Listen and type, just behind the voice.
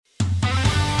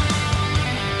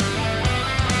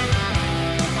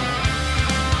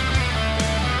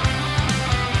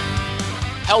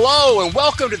Hello and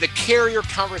welcome to the Carrier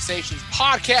Conversations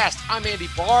podcast. I'm Andy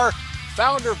Bahr,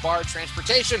 founder of Bahr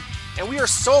Transportation, and we are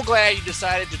so glad you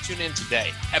decided to tune in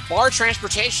today. At Bahr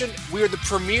Transportation, we are the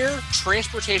premier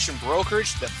transportation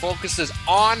brokerage that focuses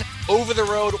on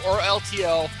over-the-road or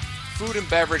LTL food and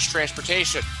beverage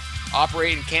transportation,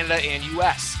 operating in Canada and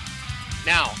U.S.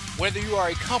 Now, whether you are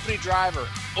a company driver,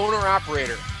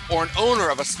 owner-operator, or an owner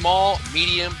of a small,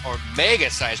 medium, or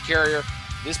mega-sized carrier,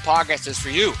 this podcast is for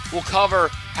you. We'll cover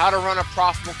how to run a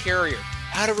profitable carrier,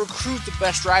 how to recruit the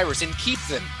best drivers and keep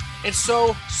them, and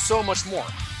so much more.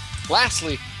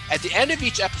 Lastly, at the end of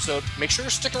each episode, make sure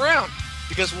to stick around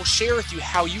because we'll share with you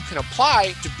how you can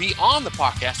apply to be on the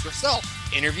podcast yourself.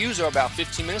 Interviews are about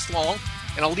 15 minutes long,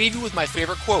 and I'll leave you with my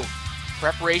favorite quote: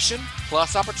 preparation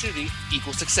plus opportunity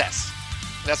equals success.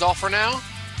 That's all for now.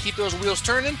 Keep those wheels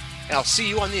turning, and I'll see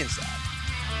you on the inside.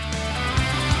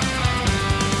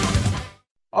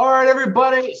 All right,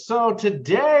 everybody. So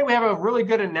today we have a really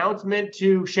good announcement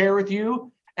to share with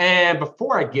you. And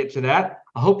before I get to that,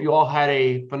 I hope you all had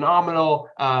a phenomenal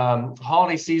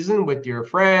holiday season with your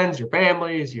friends, your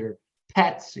families, your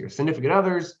pets, your significant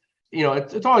others. You know,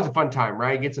 it's always a fun time,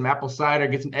 right? Get some apple cider,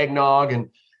 get some eggnog, and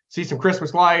see some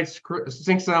Christmas lights,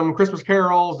 sing some Christmas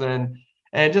carols, and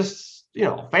just, you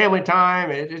know, family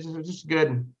time. It's just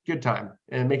a good time,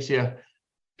 and it makes you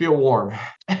feel warm.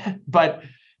 But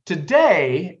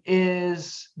today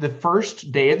is the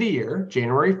first day of the year,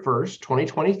 January 1st,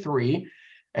 2023,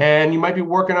 and you might be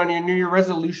working on your New Year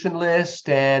resolution list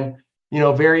and, you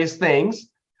know, various things.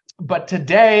 But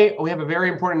today we have a very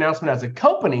important announcement as a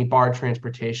company, Bahr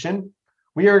Transportation.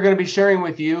 We are going to be sharing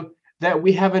with you that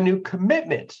we have a new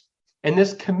commitment, and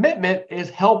this commitment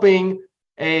is helping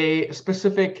a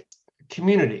specific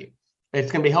community.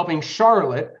 It's going to be helping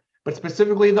Charlotte, but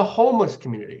specifically the homeless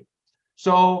community.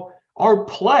 So our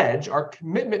pledge, our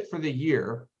commitment for the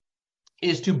year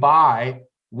is to buy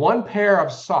one pair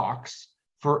of socks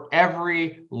for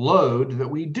every load that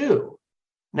we do.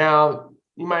 Now,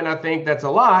 you might not think that's a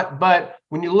lot, but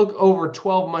when you look over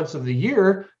 12 months of the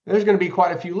year, there's going to be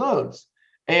quite a few loads.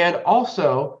 And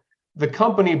also, the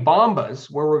company Bombas,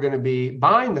 where we're going to be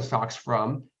buying the socks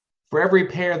from, for every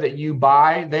pair that you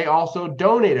buy, they also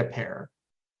donate a pair.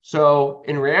 So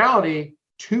in reality,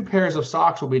 2 pairs of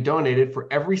socks will be donated for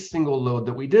every single load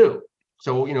that we do.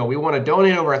 So, you know, we want to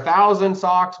donate over 1,000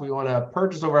 socks. We want to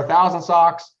purchase over 1,000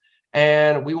 socks,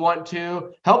 and we want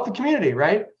to help the community,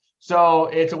 right? So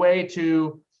it's a way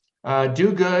to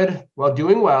do good while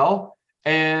doing well.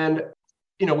 And,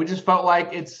 you know, we just felt like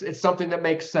it's something that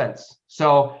makes sense.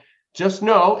 So just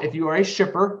know, if you are a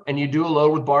shipper and you do a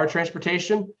load with Bahr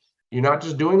Transportation, you're not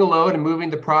just doing a load and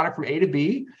moving the product from A to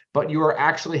B, but you are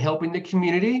actually helping the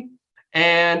community.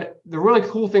 And the really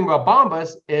cool thing about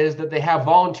Bombas is that they have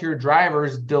volunteer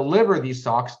drivers deliver these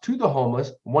socks to the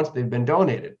homeless once they've been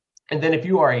donated. And then if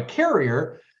you are a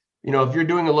carrier, you know, if you're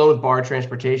doing a load with Bahr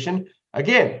Transportation,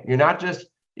 again, you're not just,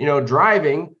 you know,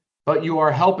 driving, but you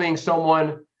are helping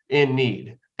someone in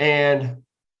need. And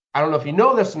I don't know if you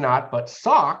know this or not, but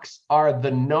socks are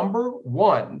the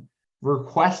 #1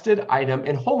 requested item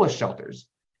in homeless shelters.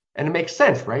 And it makes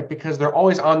sense, right? Because they're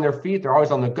always on their feet. They're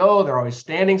always on the go. They're always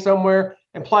standing somewhere.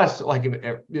 And plus, like,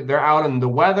 if they're out in the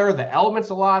weather, the elements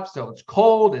a lot. So it's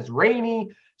cold, it's rainy.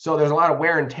 So there's a lot of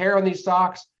wear and tear on these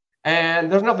socks. And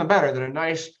there's nothing better than a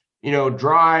nice, you know,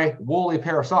 dry, woolly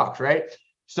pair of socks, right?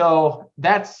 So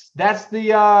that's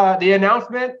the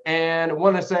announcement. And I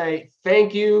want to say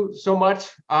thank you so much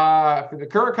for the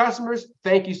current customers.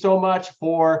 Thank you so much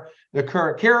for the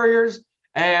current carriers.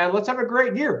 And let's have a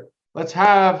great year. Let's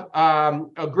have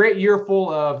a great year full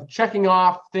of checking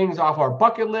off things off our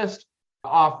bucket list,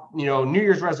 off, you know, New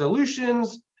Year's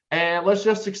resolutions, and let's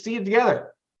just succeed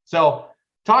together. So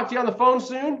talk to you on the phone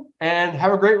soon, and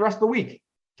have a great rest of the week.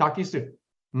 Talk to you soon.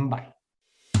 Bye.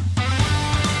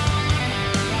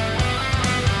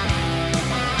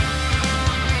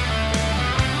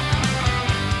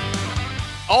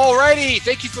 All righty.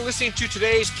 Thank you for listening to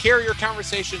today's Carrier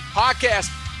Conversation podcast,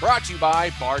 brought to you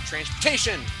by Bahr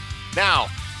Transportation. Now,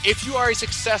 if you are a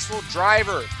successful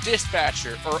driver,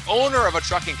 dispatcher, or owner of a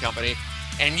trucking company,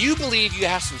 and you believe you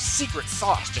have some secret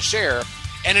sauce to share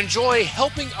and enjoy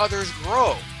helping others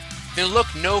grow, then look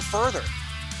no further.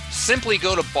 Simply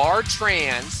go to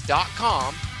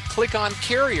bahrtrans.com, click on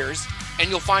Carriers, and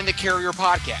you'll find the Carrier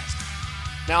Podcast.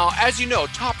 Now, as you know,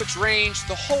 topics range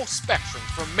the whole spectrum,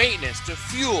 from maintenance to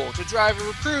fuel to driver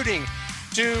recruiting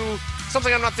to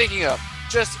something I'm not thinking of.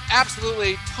 Just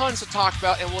absolutely tons to talk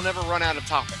about, and we'll never run out of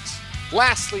topics.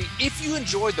 Lastly, if you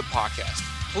enjoyed the podcast,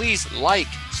 please like,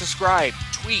 subscribe,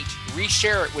 tweet,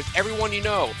 reshare it with everyone you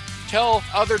know. Tell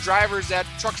other drivers at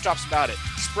truck stops about it.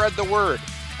 Spread the word.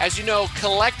 As you know,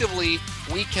 collectively,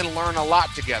 we can learn a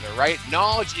lot together, right?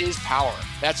 Knowledge is power.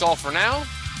 That's all for now.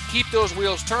 Keep those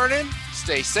wheels turning,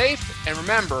 stay safe, and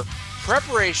remember,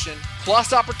 preparation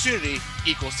plus opportunity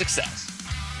equals success.